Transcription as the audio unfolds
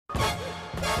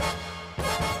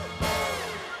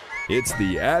It's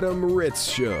the Adam Ritz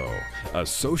Show, a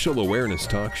social awareness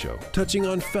talk show touching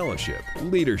on fellowship,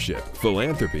 leadership,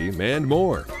 philanthropy, and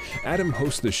more. Adam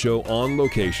hosts the show on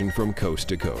location from coast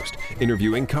to coast,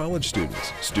 interviewing college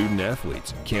students, student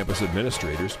athletes, campus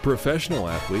administrators, professional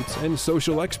athletes, and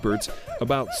social experts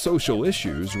about social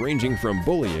issues ranging from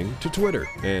bullying to Twitter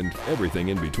and everything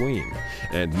in between.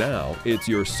 And now, it's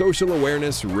your social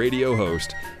awareness radio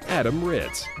host, Adam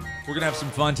Ritz. We're going to have some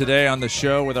fun today on the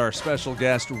show with our special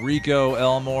guest, Rico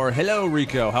Elmore. Hello,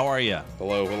 Rico. How are you?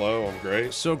 Hello. I'm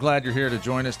great. So glad you're here to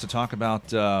join us to talk about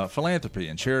philanthropy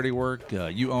and charity work.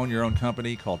 You own your own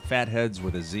company called Fatheadz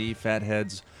with a Z,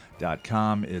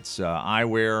 fatheadz.com. It's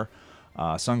eyewear,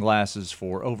 sunglasses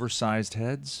for oversized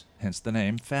heads, hence the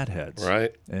name Fatheadz.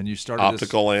 Right. And you started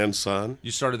Optical and Sun. You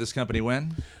started this company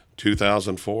when?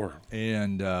 2004.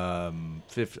 And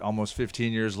almost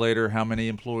 15 years later, how many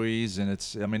employees? And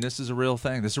this is a real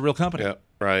thing. This is a real company. Yeah,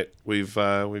 right. We've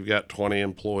got 20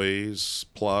 employees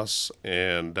plus,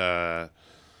 and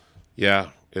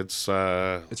it's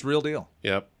real deal.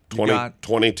 Yep,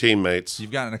 20 teammates.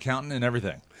 You've got an accountant and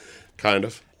everything. Kind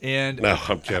of. And no,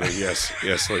 I'm kidding.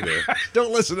 Yes, we do.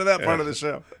 Don't listen to that part of the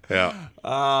show. Yeah.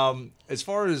 As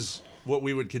far as what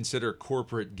we would consider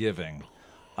corporate giving.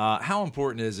 How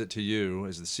important is it to you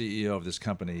as the CEO of this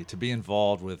company to be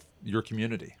involved with your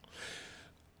community?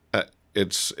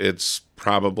 It's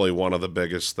probably one of the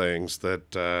biggest things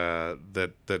that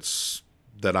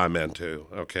I'm into.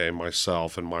 Okay,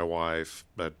 myself and my wife.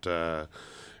 But the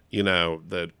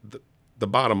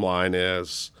bottom line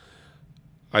is,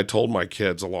 I told my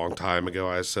kids a long time ago.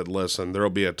 I said, listen,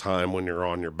 there'll be a time when you're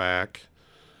on your back,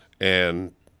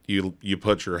 and you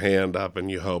put your hand up and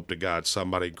you hope to God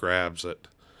somebody grabs it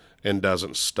and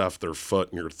doesn't stuff their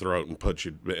foot in your throat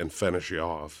and finish you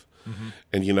off. Mm-hmm.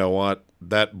 And you know what?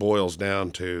 That boils down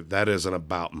to, that isn't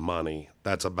about money.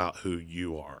 That's about who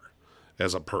you are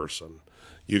as a person.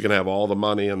 You can have all the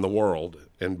money in the world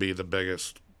and be the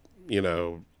biggest,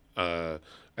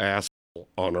 asshole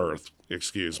on earth,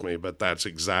 excuse me, but that's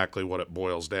exactly what it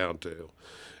boils down to.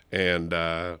 And,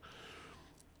 the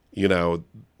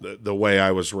way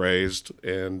I was raised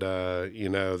and,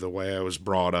 the way I was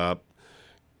brought up,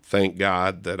 thank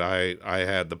God that I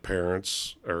had the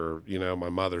parents, or, my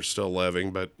mother's still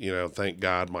living, but, thank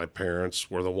God my parents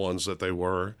were the ones that they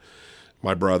were.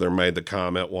 My brother made the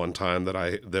comment one time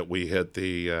that we hit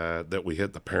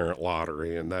the parent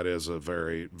lottery, and that is a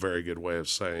very, very good way of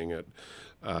saying it.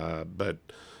 But,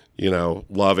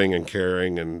 loving and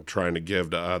caring and trying to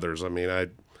give to others.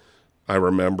 I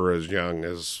remember as young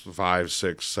as 5,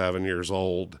 6, 7 years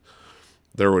old,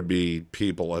 there would be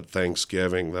people at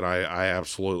Thanksgiving that I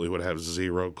absolutely would have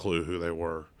zero clue who they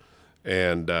were.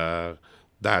 And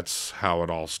that's how it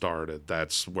all started.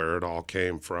 That's where it all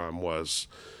came from, was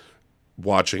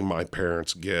watching my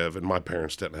parents give, and my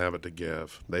parents didn't have it to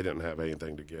give. They didn't have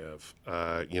anything to give.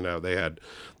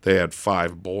 They had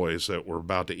 5 boys that were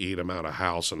about to eat them out of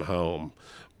house and home.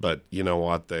 But you know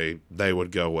what? They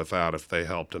would go without if they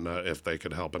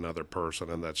could help another person,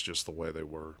 and that's just the way they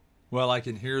were. Well, I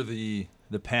can hear the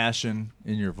passion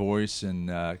in your voice and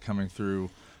coming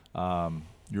through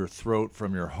your throat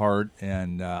from your heart.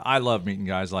 And I love meeting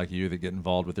guys like you that get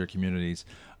involved with their communities.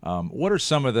 What are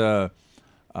some of the,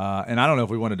 and I don't know if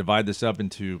we want to divide this up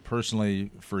into personally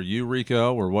for you,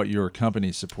 Rico, or what your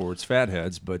company supports,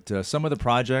 Fatheadz, but some of the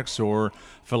projects or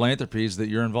philanthropies that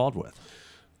you're involved with?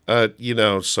 So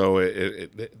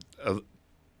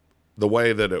the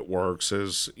way that it works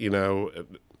is,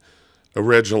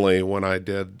 originally, when I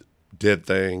did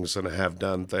things and have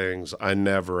done things, I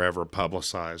never ever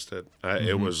publicized it.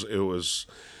 Mm-hmm.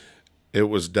 It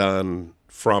was done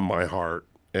from my heart,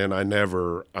 and I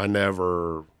never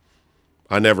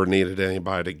needed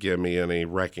anybody to give me any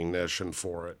recognition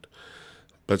for it.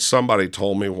 But somebody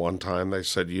told me one time, they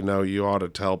said, you ought to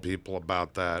tell people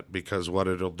about that, because what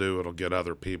it'll do, it'll get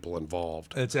other people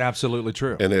involved. It's absolutely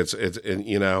true.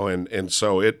 And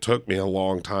so it took me a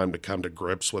long time to come to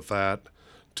grips with that,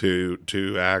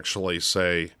 to actually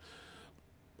say,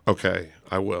 okay,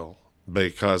 I will,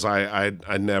 because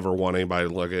I never want anybody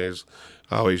to look at it as,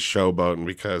 he's showboating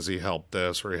because he helped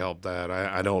this or he helped that.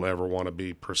 I don't ever want to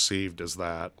be perceived as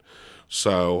that.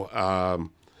 So,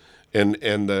 And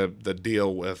the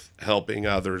deal with helping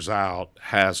others out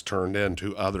has turned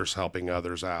into others helping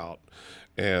others out,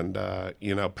 and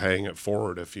paying it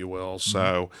forward, if you will. Mm-hmm.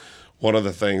 So one of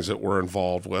the things that we're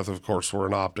involved with, of course, we're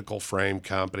an optical frame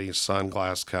company,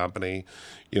 sunglass company,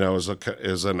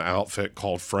 is an outfit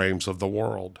called Frames of the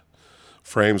World.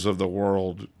 Frames of the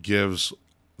World gives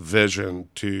vision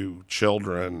to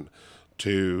children,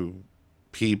 to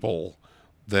people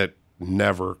that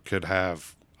never could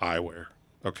have eyewear,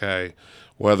 okay?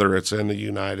 Whether it's in the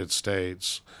United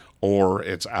States or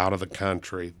it's out of the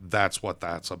country, that's what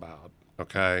that's about,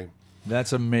 okay?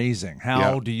 That's amazing.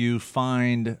 How do you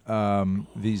find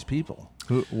these people?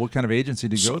 What kind of agency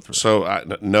do you go through? So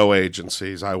no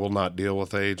agencies. I will not deal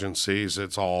with agencies.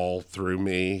 It's all through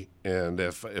me. And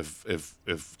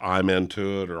if I'm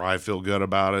into it or I feel good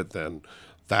about it, then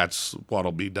that's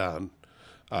what'll be done.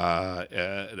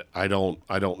 I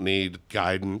don't need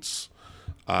guidance.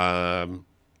 I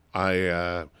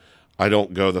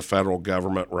don't go the federal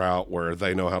government route where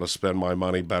they know how to spend my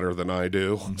money better than I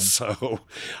do. Mm-hmm. So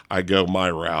I go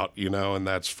my route, and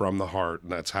that's from the heart,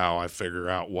 and that's how I figure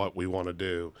out what we want to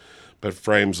do. But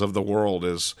Frames of the World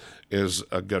is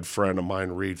a good friend of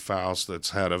mine, Reed Faust,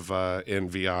 that's head of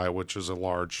NVI, which is a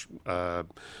large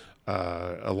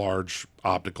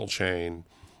optical chain,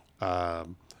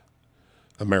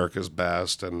 America's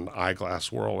Best and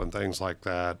Eyeglass World and things like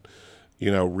that.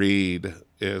 Reed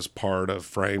is part of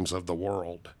Frames of the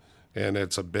World, and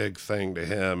it's a big thing to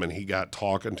him, and he got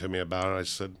talking to me about it. I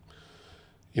said,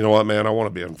 you know what, man, I want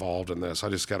to be involved in this. I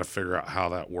just got to figure out how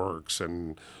that works.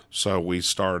 And so we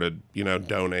started,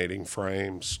 donating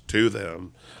frames to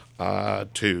them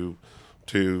to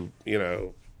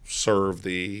serve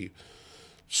the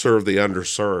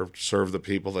underserved, serve the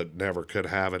people that never could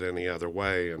have it any other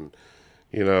way. And,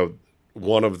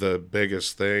 one of the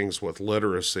biggest things with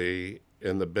literacy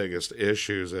and the biggest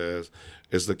issues is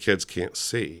the kids can't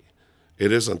see.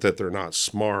 It isn't that they're not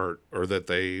smart or that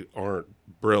they aren't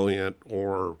brilliant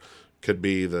or could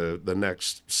be the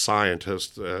next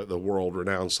scientist, the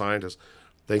world-renowned scientist.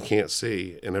 They can't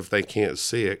see. And if they can't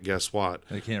see it, guess what?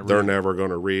 They're never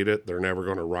going to read it. They're never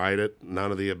going to write it.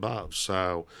 None of the above.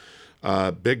 So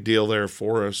big deal there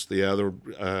for us. The other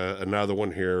another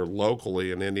one here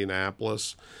locally in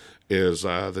Indianapolis is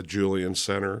the Julian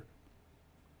Center.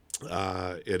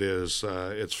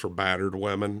 It's for battered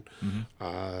women.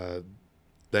 Mm-hmm.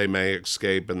 They may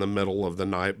escape in the middle of the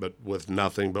night, but with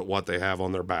nothing but what they have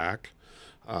on their back.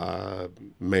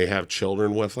 May have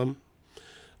children with them.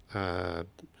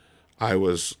 I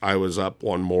was up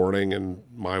one morning and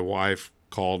my wife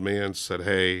called me and said,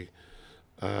 "Hey,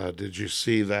 did you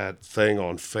see that thing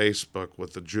on Facebook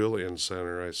with the Julian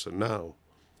Center?" I said, "No."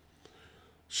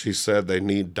 She said they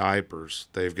need diapers.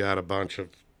 They've got a bunch of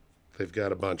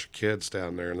kids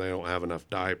down there and they don't have enough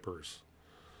diapers.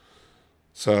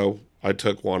 So I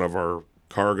took one of our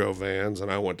cargo vans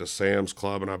and I went to Sam's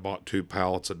Club and I bought 2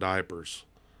 pallets of diapers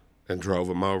and drove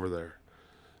them over there.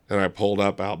 And I pulled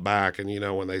up out back, and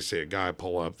when they see a guy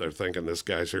pull up, they're thinking this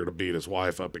guy's here to beat his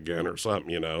wife up again or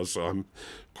something, So I'm,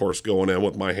 of course, going in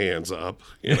with my hands up,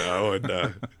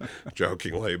 and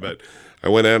jokingly. But I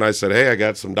went in, I said, "Hey, I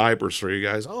got some diapers for you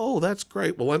guys." "Oh, that's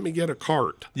great. Well, let me get a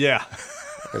cart." Yeah.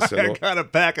 I said, I got a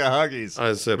pack of Huggies.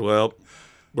 I said, "Well,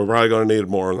 we're probably going to need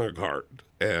more than a cart."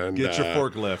 And get your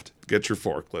forklift. Get your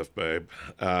forklift, babe.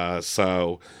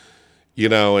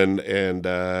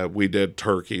 And we did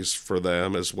turkeys for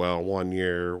them as well one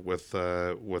year with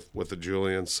the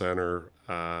Julian Center.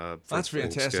 That's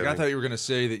fantastic. I thought you were going to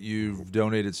say that you've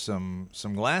donated some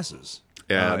glasses.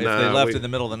 Yeah, if they left in the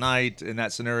middle of the night in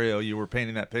that scenario, you were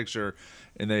painting that picture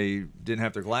and they didn't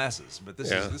have their glasses. But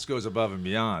this goes above and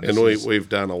beyond. And we've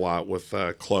done a lot with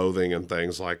clothing and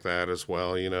things like that as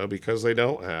well, because they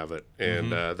don't have it.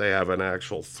 And they have an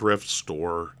actual thrift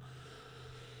store.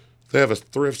 They have a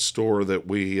thrift store that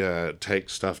we take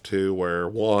stuff to where,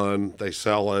 one, they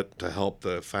sell it to help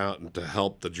the fountain, to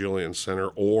help the Julian Center,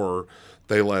 or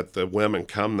they let the women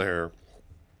come there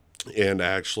and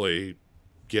actually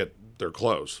get their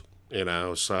clothes,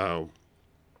 So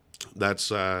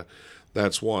that's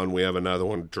one. We have another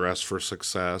one, Dress for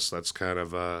Success. That's kind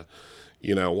of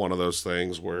one of those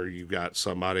things where you've got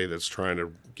somebody that's trying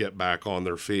to get back on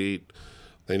their feet.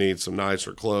 They need some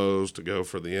nicer clothes to go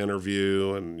for the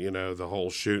interview and, the whole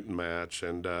shooting match.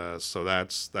 And so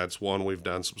that's one we've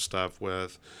done some stuff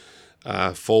with.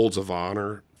 Folds of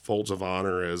Honor. Folds of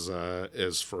Honor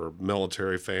is for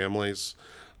military families.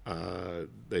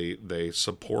 They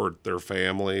support their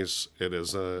families. It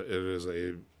is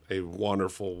a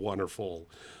wonderful, wonderful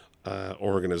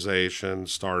organization.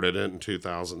 Started it in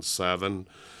 2007.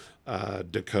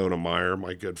 Dakota Meyer,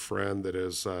 my good friend that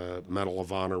is a Medal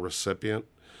of Honor recipient,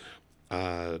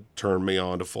 turned me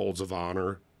on to Folds of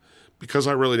Honor because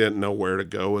I really didn't know where to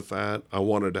go with that. I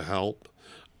wanted to help.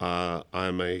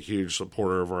 I'm a huge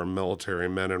supporter of our military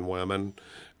men and women,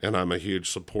 and I'm a huge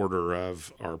supporter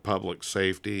of our public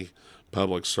safety,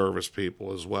 public service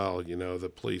people as well,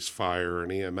 the police, fire,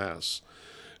 and EMS.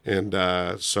 And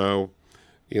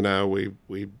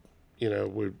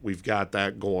we've got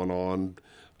that going on.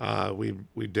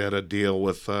 We did a deal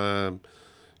with,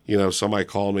 somebody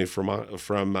called me from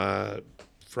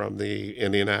the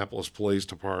Indianapolis Police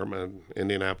Department,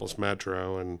 Indianapolis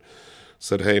Metro, and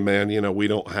said, hey, man, we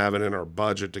don't have it in our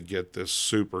budget to get this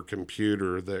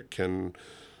supercomputer that can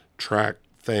track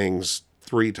things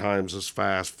 3 times as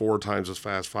fast, 4 times as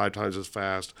fast, 5 times as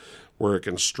fast, where it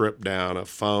can strip down a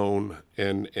phone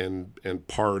and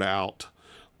part out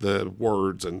the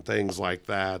words and things like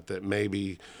that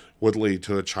maybe would lead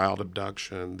to a child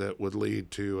abduction, that would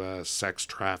lead to sex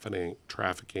trafficking,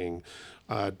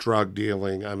 drug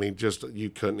dealing. I mean, just you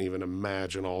couldn't even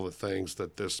imagine all the things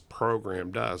that this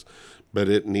program does, but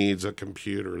it needs a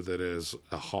computer that is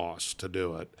a hoss to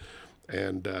do it.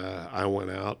 And I went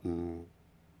out and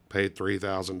paid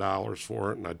 $3,000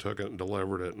 for it, and I took it and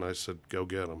delivered it, and I said, go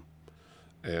get them.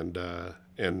 And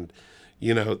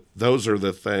those are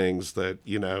the things that,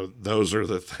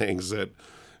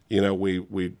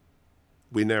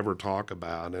 we never talk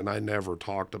about, and I never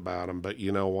talked about them. But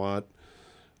you know what?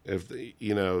 If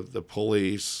the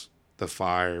police, the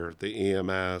fire, the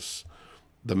EMS,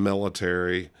 the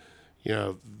military,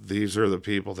 these are the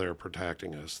people that are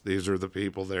protecting us. These are the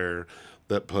people there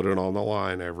that put it on the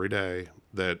line every day,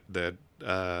 that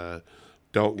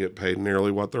don't get paid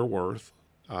nearly what they're worth.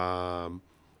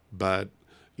 But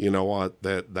you know what?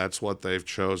 That's what they've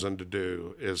chosen to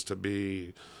do, is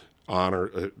to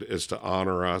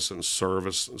honor us and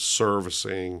serving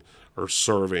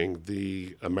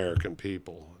the American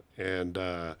people. And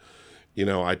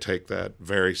I take that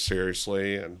very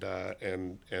seriously, and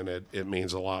it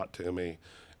means a lot to me.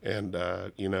 And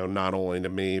not only to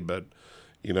me, but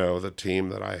the team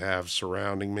that I have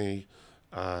surrounding me,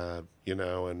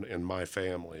 and my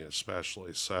family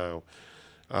especially. So,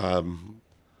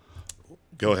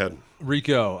 go ahead,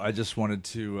 Rico. I just wanted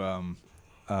to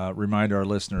remind our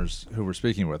listeners who we're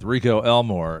speaking with. Rico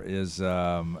Elmore is.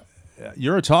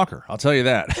 You're a talker, I'll tell you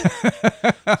that.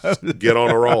 Get on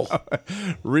a roll.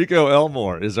 Rico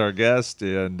Elmore is our guest,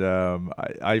 and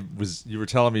you were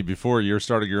telling me before you're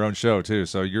starting your own show too,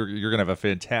 so you're gonna have a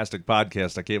fantastic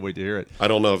podcast. I can't wait to hear it. I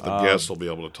don't know if the guests will be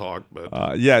able to talk,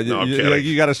 but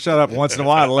you got to shut up once in a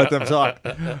while to let them talk.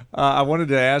 I wanted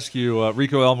to ask you,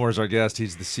 Rico Elmore is our guest.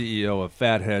 He's the CEO of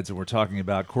Fatheadz, and we're talking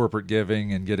about corporate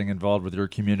giving and getting involved with your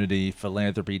community,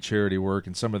 philanthropy, charity work,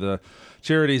 and some of the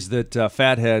charities that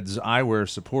Fatheadz Eyewear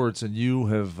supports. And you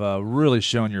have really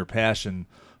shown your passion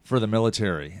for the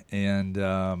military and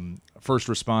first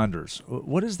responders.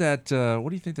 What is that? What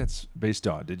do you think that's based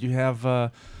on? Did you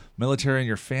have military in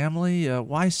your family?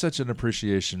 Why such an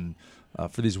appreciation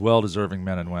for these well-deserving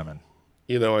men and women?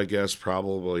 I guess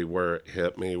probably where it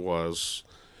hit me was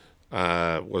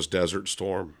Desert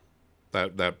Storm.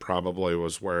 That probably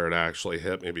was where it actually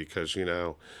hit me, because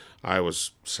I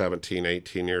was 17,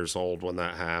 18 years old when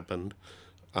that happened.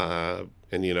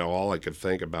 And all I could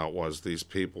think about was these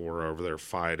people were over there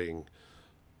fighting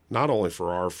not only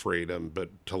for our freedom, but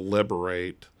to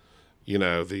liberate,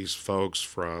 these folks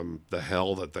from the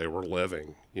hell that they were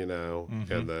living,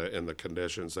 mm-hmm. and the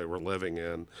conditions they were living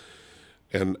in.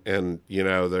 And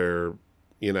they're,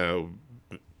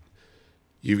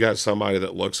 you've got somebody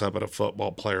that looks up at a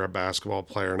football player, a basketball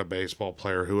player, and a baseball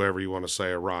player, whoever you want to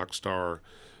say, a rock star,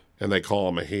 and they call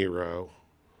him a hero.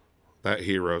 That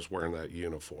hero's wearing that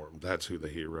uniform. That's who the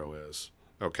hero is,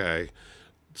 okay?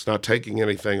 It's not taking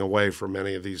anything away from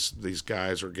any of these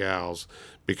guys or gals,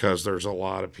 because there's a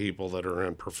lot of people that are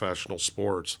in professional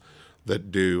sports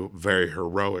that do very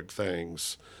heroic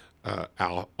things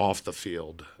off the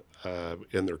field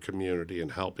in their community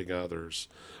and helping others.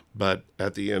 But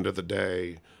at the end of the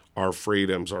day, our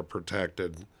freedoms are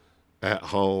protected at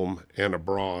home and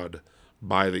abroad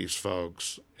by these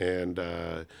folks. And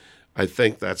I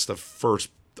think that's the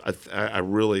first. I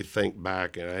really think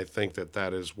back, and I think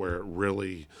that is where it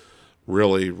really,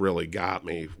 really, really got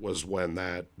me, was when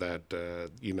that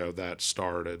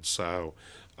started. So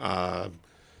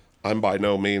I'm by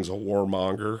no means a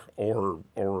warmonger, or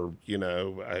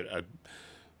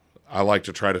I like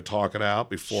to try to talk it out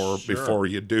before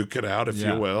you duke it out, if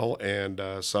you will. And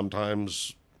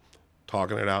sometimes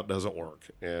talking it out doesn't work,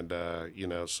 and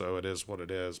so it is what it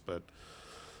is. But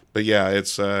yeah,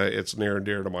 it's near and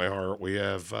dear to my heart. We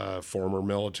have former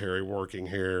military working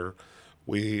here,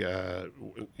 here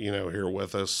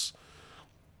with us,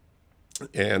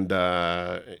 and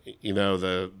the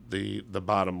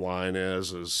bottom line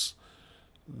is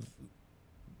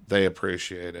they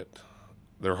appreciate it.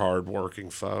 They're hardworking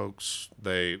folks.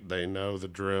 They know the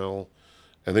drill,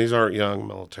 and these aren't young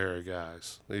military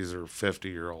guys. These are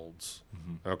 50-year-olds,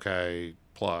 mm-hmm. okay,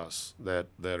 plus that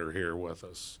are here with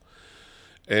us.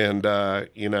 And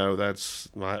that's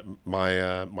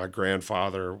my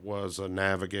grandfather was a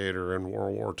navigator in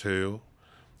World War II,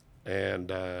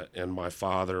 and my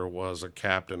father was a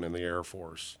captain in the Air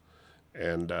Force,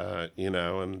 and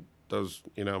and those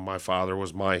my father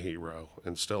was my hero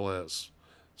and still is.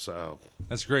 So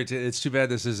That's great. It's too bad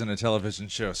this isn't a television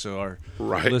show, so our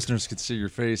Right. listeners could see your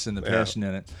face and the passion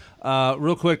in it.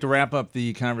 Real quick to wrap up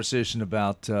the conversation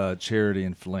about charity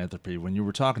and philanthropy. When you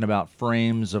were talking about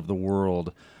frames of the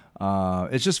world,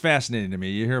 it's just fascinating to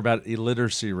me. You hear about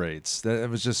illiteracy rates. It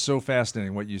was just so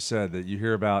fascinating what you said, that you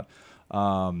hear about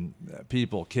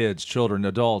people, kids, children,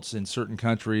 adults in certain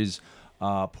countries,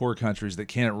 poor countries that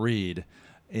can't read.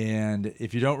 And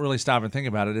if you don't really stop and think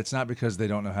about it, it's not because they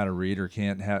don't know how to read or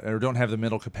don't have the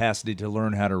mental capacity to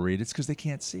learn how to read. It's because they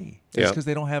can't see. It's because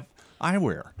they don't have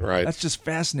eyewear. Right. That's just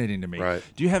fascinating to me. Right.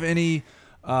 Do you have any?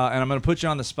 And I'm going to put you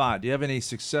on the spot. Do you have any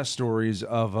success stories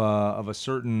of a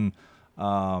certain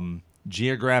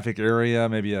geographic area,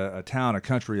 maybe a town, a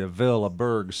country, a ville, a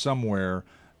burg, somewhere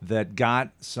that got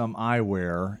some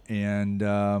eyewear, and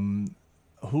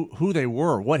who they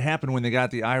were, what happened when they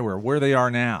got the eyewear, where they are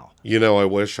now? I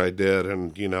wish I did,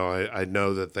 and I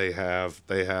know that they have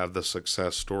the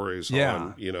success stories on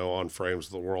on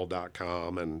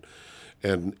framesoftheworld.com, and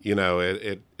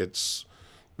it's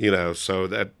so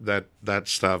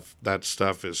that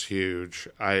stuff is huge.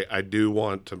 I do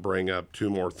want to bring up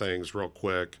two more things real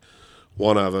quick.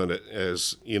 One of it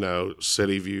is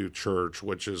City View Church,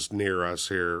 which is near us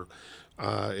here.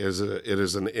 It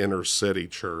is an inner city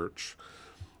church.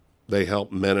 They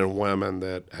help men and women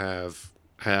that have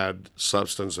had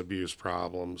substance abuse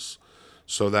problems.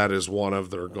 So that is one of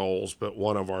their goals. But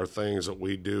one of our things that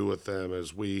we do with them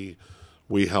is we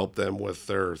help them with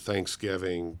their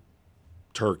Thanksgiving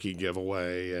turkey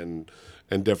giveaway and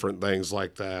different things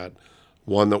like that.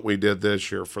 One that we did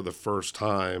this year for the first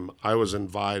time, I was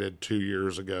invited 2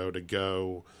 years ago to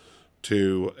go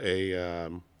to a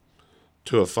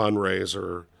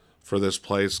fundraiser for this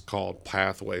place called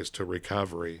Pathways to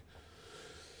Recovery.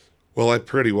 Well, I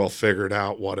pretty well figured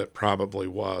out what it probably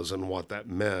was and what that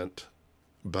meant,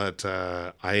 but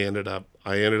I ended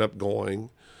up going,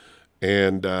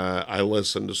 and I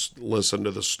listened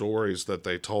to the stories that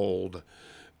they told,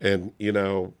 and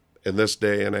in this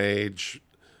day and age,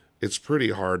 it's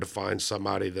pretty hard to find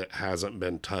somebody that hasn't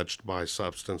been touched by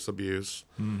substance abuse.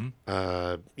 Mm-hmm.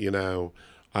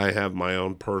 I have my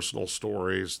own personal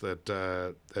stories that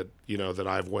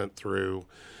I've went through.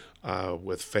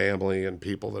 With family and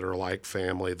people that are like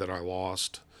family that I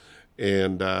lost.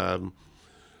 And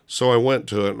so I went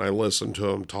to it and I listened to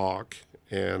them talk.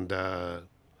 And I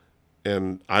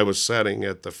was sitting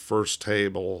at the first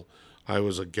table. I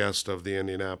was a guest of the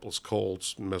Indianapolis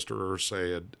Colts. Mr.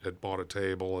 Irsay had bought a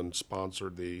table and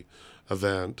sponsored the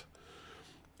event.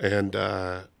 And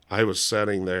I was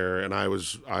sitting there and I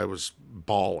was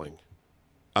bawling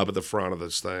up at the front of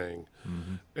this thing.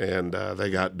 Mm-hmm. And they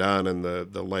got done, and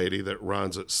the lady that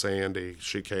runs it, Sandy,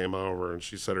 she came over and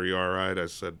she said, "Are you all right?" I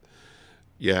said,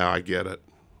 "Yeah, I get it."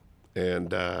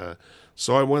 And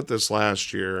so I went this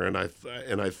last year, and I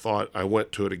thought I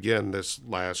went to it again this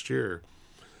last year.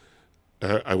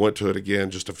 I went to it again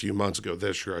just a few months ago,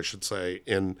 this year, I should say.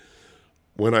 And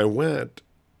when I went,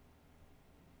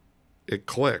 it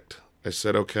clicked. I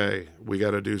said, "Okay, we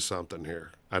got to do something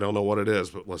here. I don't know what it is,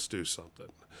 but let's do something."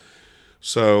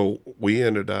 So we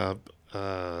ended up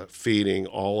feeding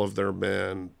all of their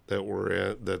men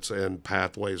that's in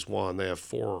Pathways 1. They have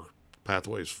four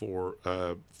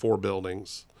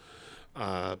buildings.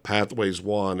 Pathways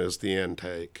 1 is the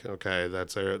intake. Okay,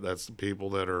 that's the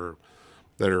people that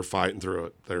are fighting through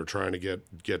it. They're trying to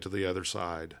get to the other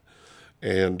side,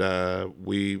 and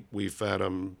we fed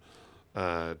them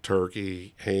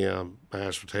turkey, ham,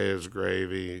 mashed potatoes,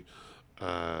 gravy,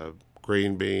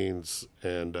 green beans,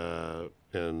 and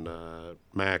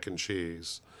mac and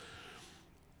cheese.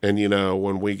 And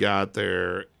when we got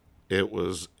there, it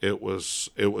was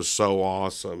so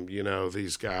awesome.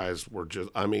 These guys were just,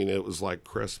 it was like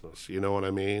Christmas. You know what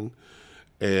I mean?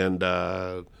 And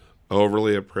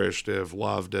overly appreciative,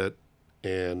 loved it,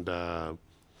 and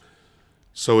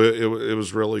so it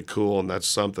was really cool. And that's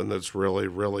something that's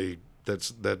really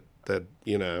that's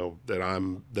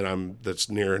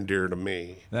near and dear to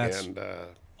me. That's and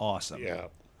awesome. Yeah.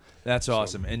 That's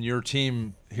awesome. And your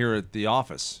team here at the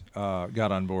office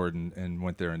got on board and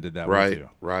went there and did that Right, with you.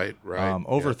 right.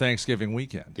 Over Thanksgiving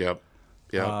weekend. Yep.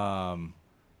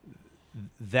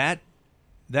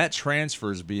 That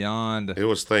transfers beyond. It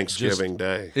was Thanksgiving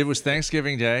Day. It was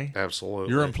Thanksgiving Day? Absolutely.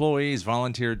 Your employees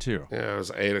volunteered too. Yeah, it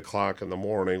was 8 o'clock in the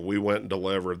morning. We went and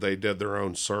delivered. They did their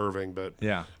own serving, but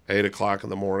yeah, 8 o'clock in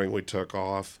the morning we took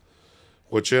off.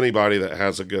 which anybody that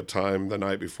has a good time the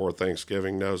night before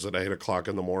Thanksgiving knows at 8:00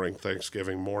 in the morning,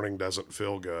 Thanksgiving morning doesn't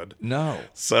feel good. No.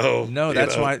 So No,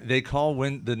 that's why they call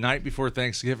the night before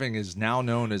Thanksgiving is now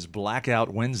known as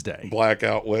Blackout Wednesday.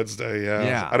 Blackout Wednesday, yeah.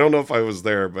 Yeah. I don't know if I was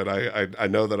there, but I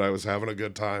know that I was having a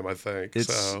good time, I think.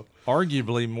 It's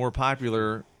arguably more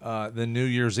popular than New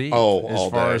Year's Eve all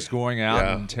as far day. as going out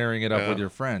Yeah. and tearing it up Yeah. with your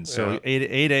friends. So Yeah.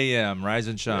 8 a.m., rise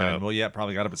and shine. Yeah. Well, yeah,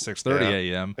 probably got up at 6:30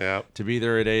 Yeah. a.m. Yeah. to be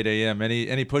there at 8 a.m.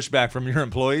 Any pushback from your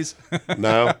employees?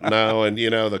 No, and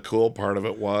the cool part of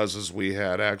it is we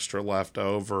had extra left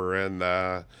over, and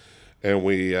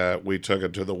we took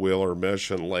it to the Wheeler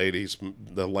Mission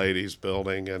the ladies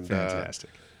building, and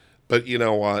Fantastic. but you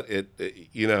know what,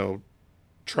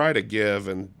 try to give,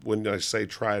 and when I say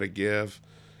try to give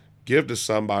to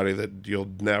somebody that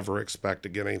you'll never expect to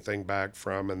get anything back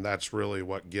from, and that's really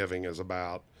what giving is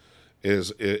about.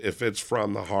 Is if it's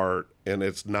from the heart and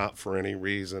it's not for any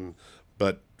reason,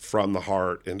 but from the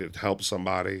heart, and it helps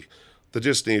somebody that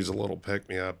just needs a little pick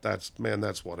me up. That's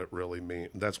what it really means.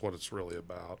 That's what it's really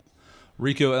about.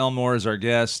 Rico Elmore is our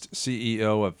guest,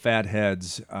 CEO of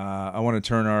Fatheadz. I want to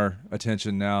turn our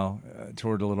attention now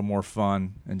toward a little more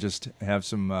fun and just have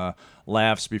some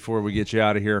laughs before we get you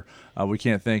out of here. We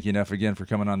can't thank you enough again for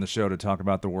coming on the show to talk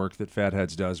about the work that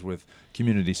Fatheadz does with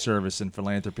community service and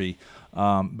philanthropy.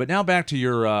 But now back to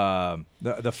your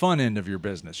the fun end of your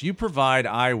business. You provide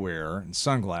eyewear and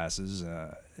sunglasses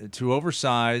to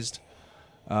oversized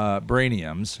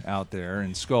brainiums out there,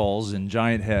 and skulls and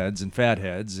giant heads and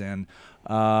fatheads, and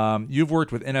you've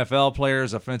worked with NFL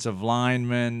players, offensive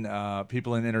linemen,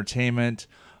 people in entertainment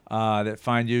that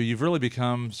find you. You've really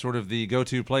become sort of the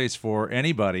go-to place for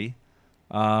anybody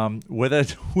with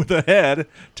a head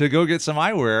to go get some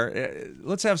eyewear.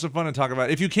 Let's have some fun and talk about,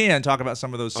 if you can, talk about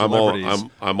some of those celebrities.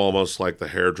 I'm almost like the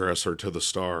hairdresser to the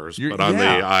stars, You're- but I'm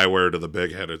yeah. the eyewear to the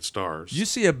big-headed stars. You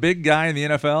see a big guy in the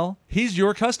NFL, he's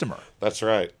your customer. That's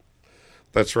right.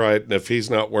 That's right. And if he's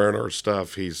not wearing our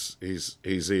stuff, he's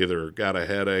either got a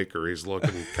headache or he's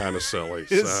looking kind of silly.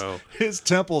 His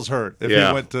temples hurt if Yeah.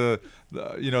 he went to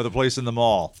the place in the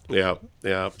mall. Yeah.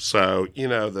 So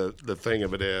the thing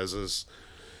of it is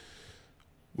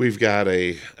we've got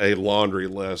a laundry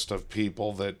list of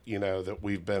people that that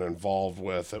we've been involved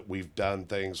with, that we've done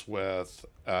things with,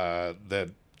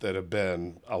 that have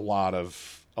been a lot of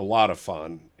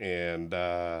fun, and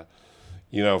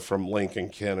from Lincoln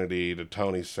Kennedy to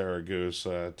Tony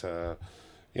Saragusa to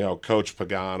Coach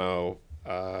Pagano.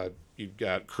 You've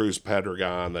got Cruz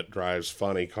Pedregon that drives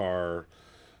Funny Car.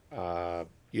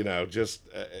 Just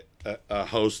a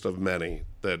host of many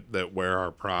that wear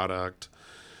our product.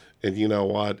 And you know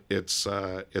what? It's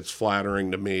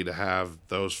flattering to me to have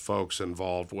those folks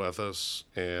involved with us,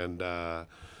 and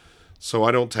so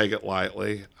I don't take it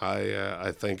lightly.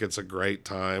 I think it's a great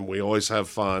time. We always have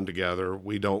fun together.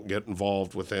 We don't get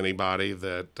involved with anybody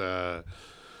that's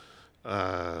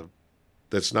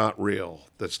not real.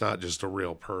 That's not just a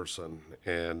real person.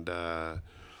 And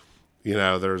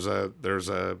there's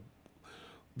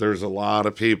a lot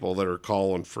of people that are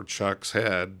calling for Chuck's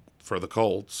head for the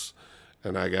Colts.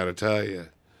 And I got to tell you,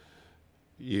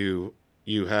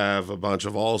 you have a bunch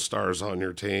of all-stars on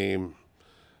your team.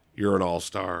 You're an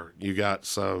all-star. You got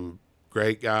some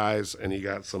great guys, and you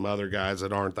got some other guys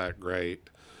that aren't that great.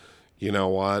 You know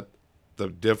what? The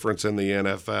difference in the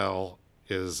NFL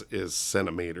is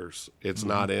centimeters. It's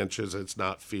not inches. It's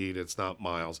not feet. It's not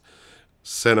miles.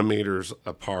 Centimeters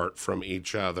apart from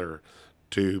each other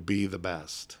to be the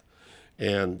best.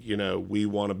 And, we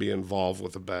want to be involved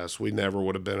with the best. We never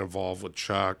would have been involved with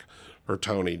Chuck or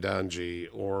Tony Dungy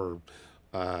or,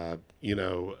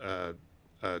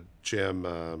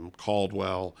 Jim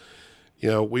Caldwell.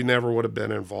 We never would have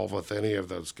been involved with any of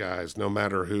those guys, no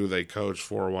matter who they coached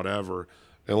for or whatever,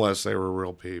 unless they were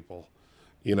real people.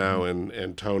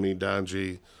 And Tony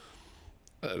Dungy,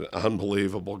 an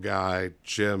unbelievable guy.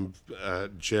 Jim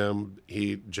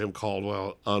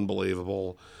Caldwell,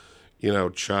 unbelievable.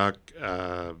 Chuck,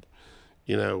 we're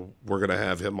going to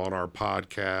have him on our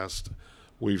podcast.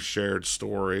 We've shared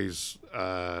stories.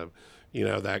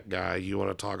 That guy, you want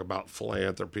to talk about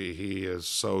philanthropy. He is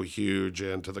so huge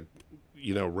into the,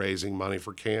 raising money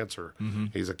for cancer. Mm-hmm.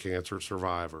 He's a cancer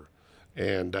survivor.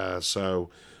 And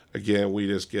so, again, we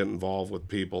just get involved with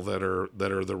people that are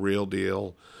the real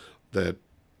deal, that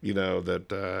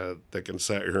that can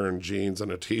sit here in jeans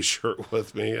and a T-shirt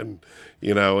with me, and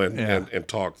and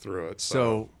talk through it.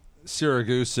 So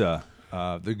Siragusa,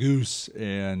 the Goose,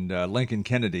 and Lincoln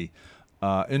Kennedy,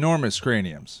 enormous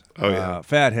craniums. Oh yeah,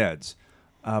 Fatheadz.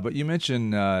 But you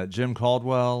mentioned Jim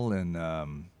Caldwell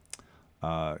and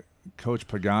Coach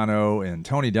Pagano and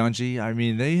Tony Dungy. I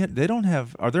mean, they don't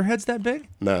have. Are their heads that big?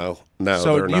 No,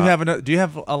 So they're do you not. do you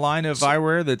have a line of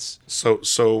eyewear that's?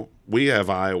 So we have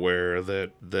eyewear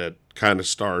that kind of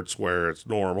starts where it's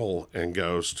normal and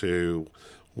goes to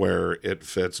where it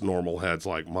fits normal heads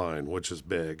like mine, which is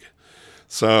big.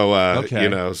 So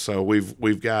Okay. so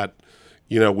we've got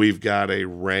we've got a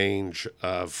range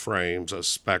of frames, a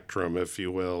spectrum, if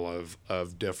you will,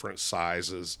 of different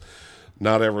sizes.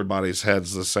 Not everybody's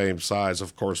head's the same size.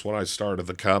 Of course, when I started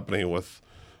the company with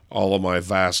all of my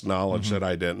vast knowledge that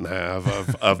I didn't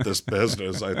have of this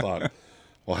business, I thought,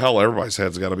 well, hell, everybody's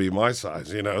head's got to be my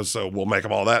size, so we'll make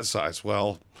them all that size.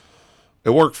 Well, it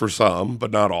worked for some,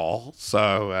 but not all.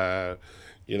 So,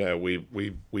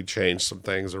 we changed some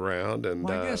things around. And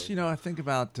Well, I guess I think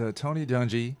about Tony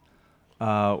Dungy.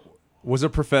 Was a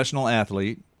professional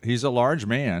athlete. He's a large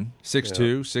man,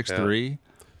 6'2", 6'3".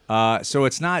 So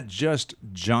it's not just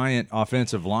giant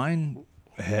offensive line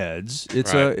heads.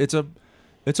 It's Right. it's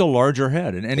a larger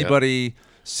head, and anybody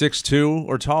 6'2"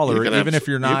 or taller, even if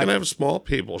you're you not. can have small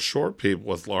people, short people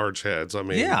with large heads. I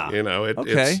mean, Yeah. it's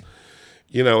Okay.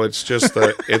 it's just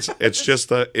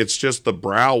it's just the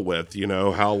brow width.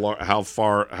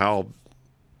 How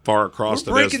far across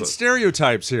We're it is. breaking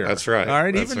stereotypes here. That's right. All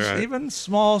right. That's even right. even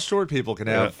small, short people can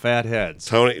have fat heads.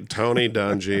 Tony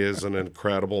Dungy is an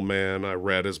incredible man. I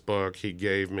read his book. He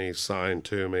gave me, signed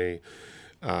to me,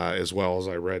 as well as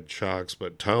I read Chuck's.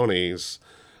 But Tony's,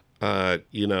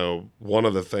 one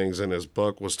of the things in his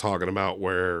book was talking about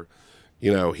where,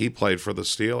 he played for the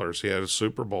Steelers. He had a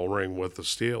Super Bowl ring with the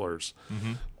Steelers.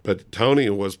 Mm-hmm. But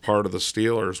Tony was part of the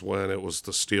Steelers when it was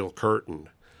the Steel Curtain.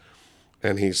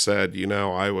 And he said,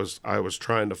 I was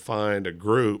trying to find a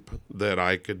group that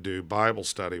I could do Bible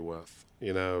study with,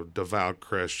 devout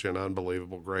Christian,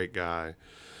 unbelievable, great guy.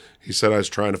 He said, I was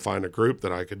trying to find a group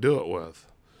that I could do it with.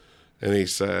 And he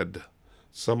said,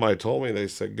 somebody told me, they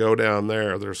said, go down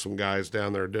there. There's some guys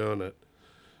down there doing it.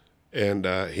 And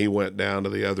he went down to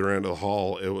the other end of the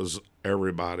hall. It was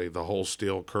everybody, the whole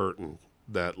Steel Curtain,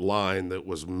 that line that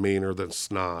was meaner than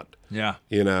snot. Yeah.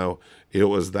 It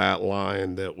was that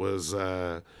line that was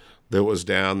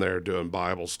down there doing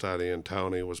Bible study, and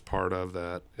Tony was part of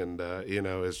that. And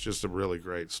it's just a really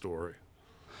great story.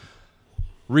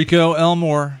 Rico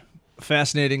Elmore,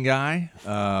 fascinating guy.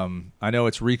 I know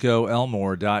it's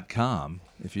ricoelmore.com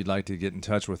if you'd like to get in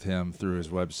touch with him through his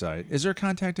website. Is there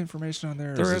contact information on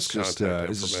there? There is is just, contact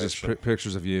is this just information.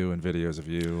 pictures of you and videos of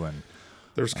you? And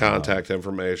There's contact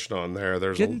information on there.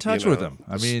 There's get in touch with him.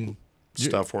 I mean,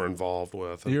 stuff we're involved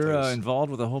with. and you're things.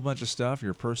 involved with a whole bunch of stuff.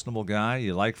 You're a personable guy.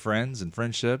 You like friends and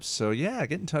friendships. So, yeah,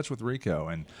 get in touch with Rico.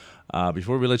 And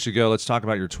before we let you go, let's talk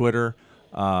about your Twitter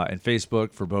and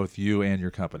Facebook for both you and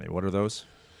your company. What are those?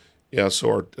 Yeah,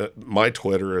 so my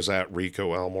Twitter is at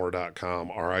ricoelmore.com,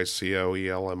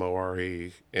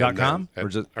 RICOELMORE. .com?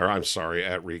 I'm sorry,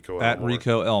 at Rico Elmore. At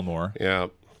Rico Elmore. Yeah.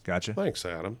 Gotcha. Thanks,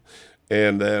 Adam.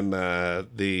 And then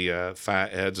the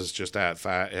Fatheadz is just at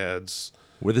Fatheadz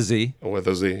With a Z. with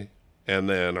a Z. And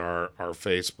then our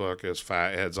Facebook is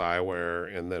Fatheadz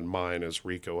Eyewear, and then mine is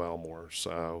Rico Elmore.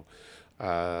 So,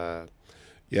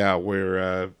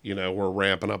 we're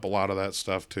ramping up a lot of that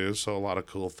stuff too. So a lot of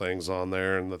cool things on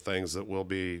there, and the things that we'll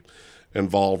be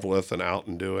involved with and out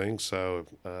and doing. So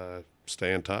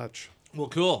stay in touch. Well,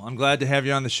 cool. I'm glad to have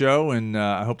you on the show, and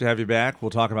I hope to have you back.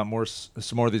 We'll talk about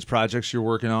some more of these projects you're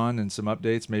working on, and some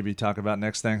updates. Maybe talk about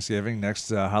next Thanksgiving, next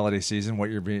holiday season. What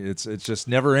you're being. It's just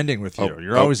never ending with you.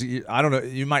 You're always. I don't know.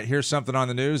 You might hear something on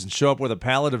the news and show up with a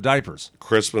pallet of diapers.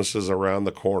 Christmas is around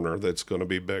the corner. That's going to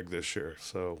be big this year.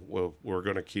 So we're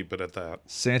going to keep it at that.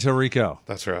 Santa Rico.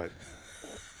 That's right.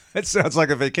 It sounds like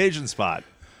a vacation spot.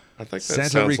 I think that Santa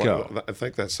sounds Rico. I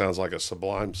think that sounds like a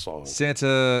Sublime song.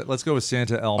 Santa. Let's go with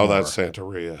Santa Elmore. Oh, that's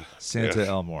Santeria. Santa Yeah.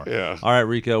 Elmore. Yeah. All right,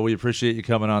 Rico. We appreciate you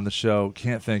coming on the show.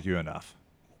 Can't thank you enough.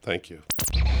 Thank you.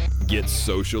 Get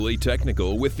socially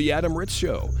technical with The Adam Ritz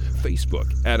Show.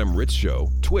 Facebook, Adam Ritz Show.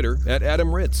 Twitter,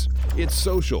 @Adam Ritz. It's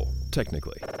social,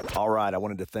 technically. All right, I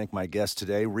wanted to thank my guest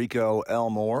today, Rico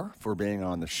Elmore, for being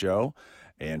on the show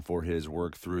and for his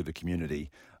work through the community.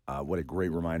 What a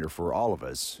great reminder for all of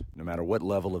us, no matter what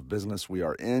level of business we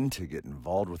are in, to get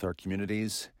involved with our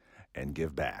communities and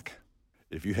give back.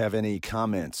 If you have any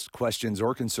comments, questions,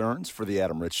 or concerns for The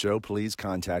Adam Ritz Show, please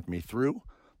contact me through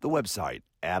the website,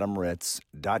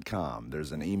 adamritz.com.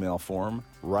 There's an email form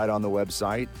right on the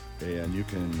website, and you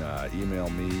can email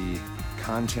me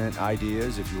content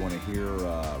ideas if you want to hear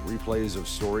replays of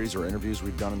stories or interviews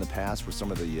we've done in the past with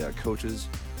some of the coaches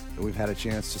that we've had a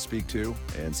chance to speak to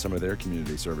and some of their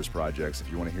community service projects.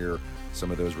 If you want to hear some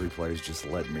of those replays, just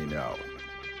let me know.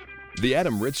 The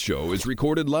Adam Ritz Show is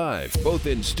recorded live, both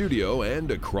in studio and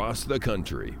across the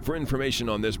country. For information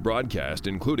on this broadcast,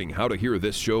 including how to hear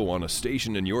this show on a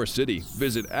station in your city,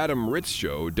 visit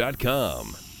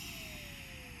adamritzshow.com.